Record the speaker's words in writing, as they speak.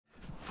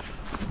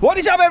What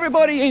is up,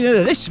 everybody? In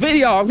this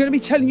video I'm going to be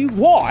telling you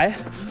why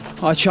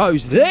I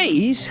chose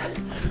these,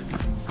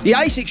 the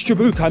Asics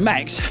Trabuco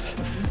Max,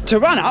 to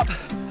run up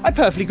a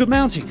perfectly good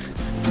mountain.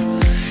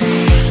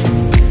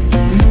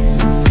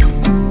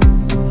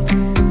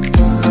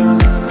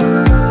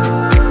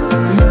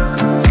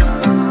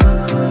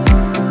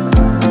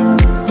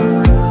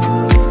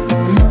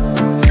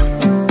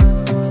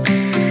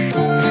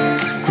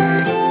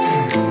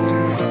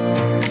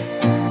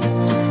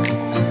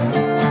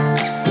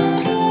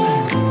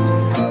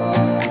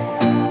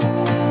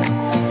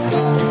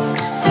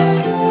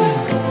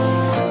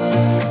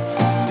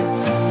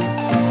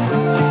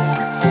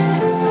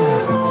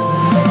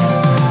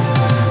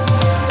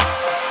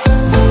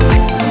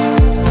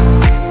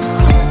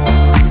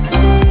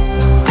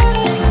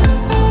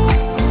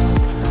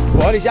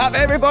 What is up,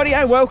 everybody,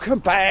 and welcome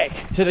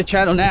back to the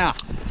channel. Now,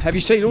 have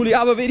you seen all the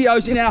other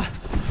videos in our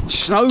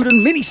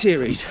Snowdon mini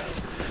series?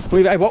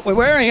 We've had what we're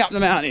wearing up the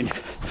mountain.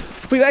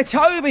 We've had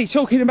Toby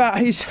talking about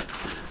his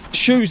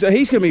shoes that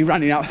he's going to be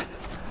running up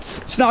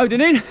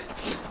Snowdon in.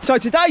 So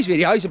today's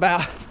video is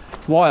about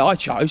why I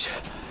chose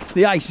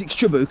the Asics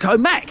Trabuco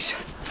Max.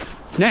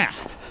 Now,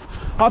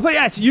 I'll put it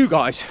out to you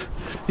guys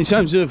in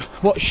terms of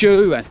what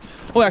shoe and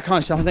all that kind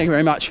of stuff. Thank you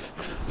very much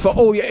for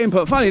all your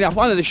input. Funny enough,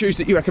 one of the shoes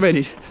that you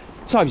recommended,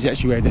 Toby's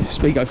actually wearing the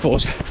Speedo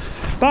 4s.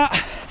 But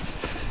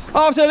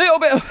after a little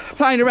bit of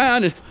playing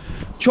around and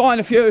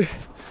trying a few,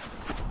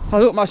 I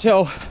thought to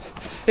myself,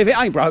 if it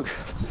ain't broke,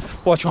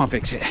 why try and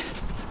fix it?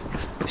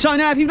 So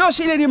now, if you've not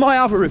seen any of my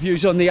other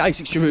reviews on the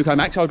Asics Trabuco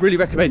Max, I'd really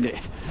recommend it.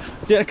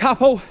 Did a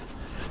couple.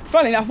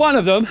 Funny enough, one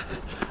of them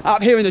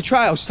up here in the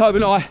trails,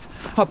 Toby and I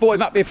brought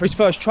him up here for his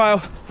first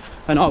trail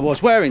and I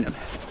was wearing them.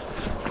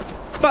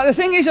 But the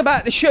thing is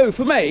about the shoe,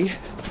 for me,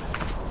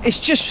 it's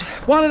just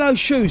one of those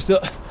shoes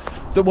that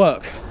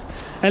work.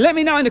 And let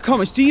me know in the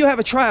comments, do you have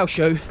a trail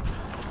shoe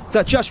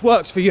that just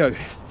works for you?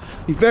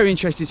 Be very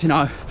interested to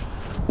know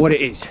what it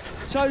is.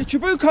 So the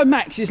Trabuco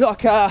Max is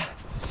like a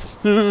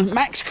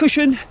max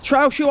cushion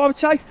trail shoe, I would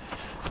say.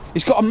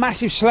 It's got a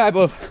massive slab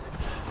of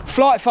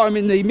flight foam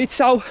in the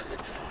midsole.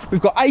 We've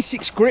got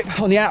Asics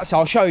grip on the outside.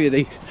 I'll show you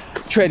the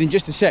tread in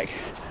just a sec.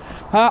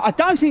 I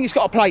don't think it's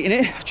got a plate in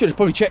it. I should have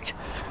probably checked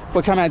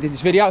before I came out and did this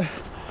video.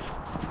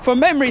 From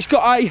memory, it's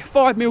got a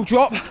 5mm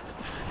drop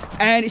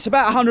and it's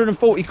about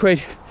 140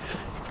 quid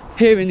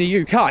here in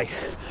the UK.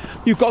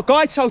 You've got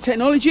guide sole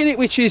technology in it,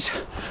 which is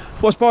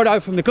what's borrowed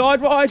over from the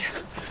Glide Ride,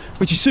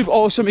 which is super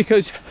awesome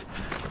because,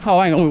 oh,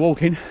 hang on, we're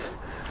walking.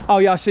 Oh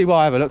yeah, I see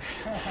why. Have a look.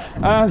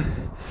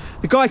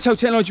 The guide sole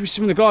technology, which is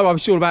from the Glide Ride,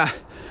 which is all about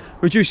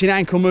reducing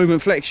ankle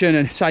movement, flexion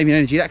and saving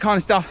energy, that kind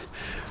of stuff,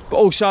 but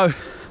also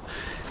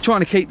trying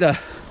to keep the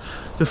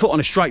foot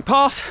on a straight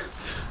path.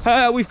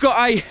 We've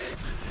got a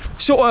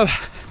sort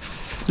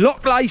of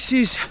lock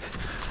laces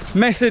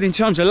method in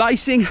terms of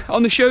lacing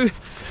on the shoe,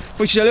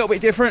 which is a little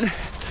bit different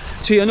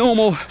to your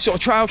normal sort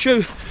of trail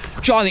shoe,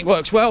 which I think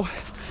works well.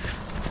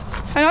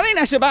 And I think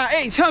that's about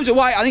it. In terms of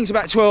weight, I think it's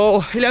about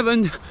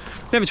 11,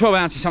 12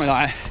 ounces, something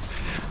like that.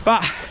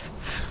 But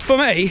for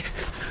me,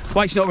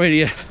 weight's not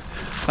really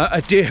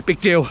a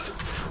big deal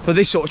for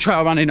this sort of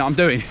trail running that I'm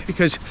doing,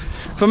 because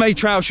for me,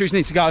 trail shoes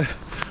need to go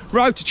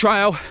road to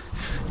trail,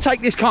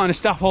 take this kind of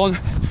stuff on,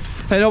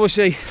 and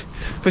obviously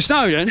for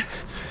Snowdon,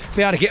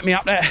 be able to get me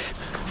up that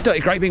dirty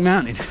great big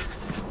mountain.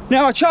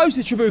 Now, I chose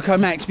the Trabuco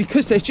Max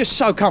because they're just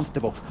so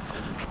comfortable,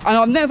 and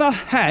I've never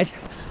had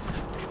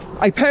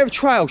a pair of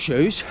trail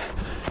shoes,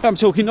 I'm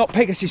talking not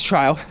Pegasus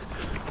trail,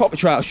 proper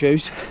trail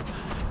shoes,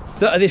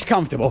 that are this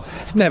comfortable.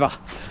 Never.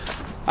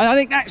 And I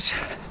think that's,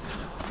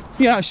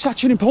 you know,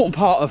 such an important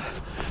part of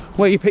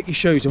where you pick your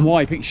shoes and why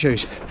you pick your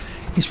shoes.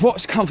 It's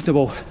what's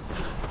comfortable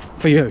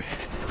for you.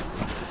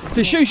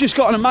 The shoe's just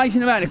got an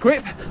amazing amount of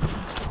grip.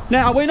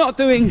 Now, we're not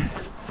doing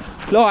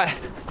like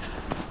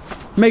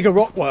mega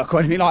rock work or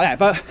anything like that,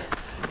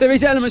 but there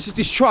is elements of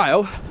this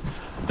trail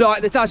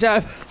like that does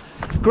have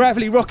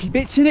gravelly rocky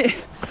bits in it.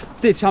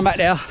 Did some back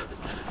there,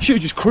 shoe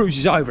just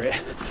cruises over it,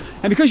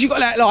 and because you've got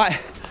that like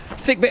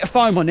thick bit of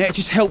foam on there, it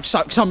just helps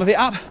soak some of it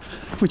up,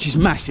 which is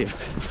massive.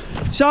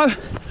 So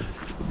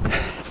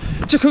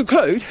to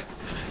conclude,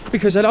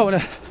 because I don't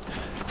want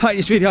to make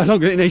this video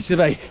longer than it needs to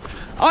be,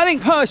 I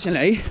think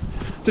personally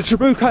the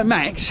Trabuco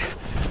Max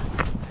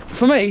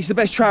for me is the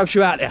best trail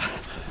shoe out there.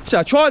 So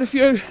I tried a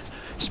few.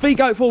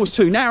 Speedo 4 was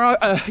too narrow,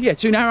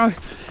 too narrow,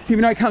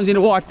 even though it comes in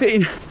a wide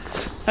fitting.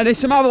 And there's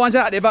some other ones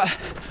out there, but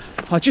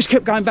I just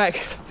kept going back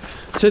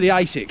to the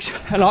Asics.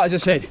 And like as I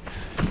said,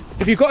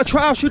 if you've got a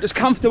trail shoe that's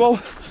comfortable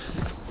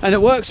and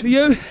it works for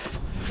you,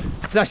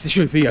 that's the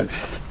shoe for you.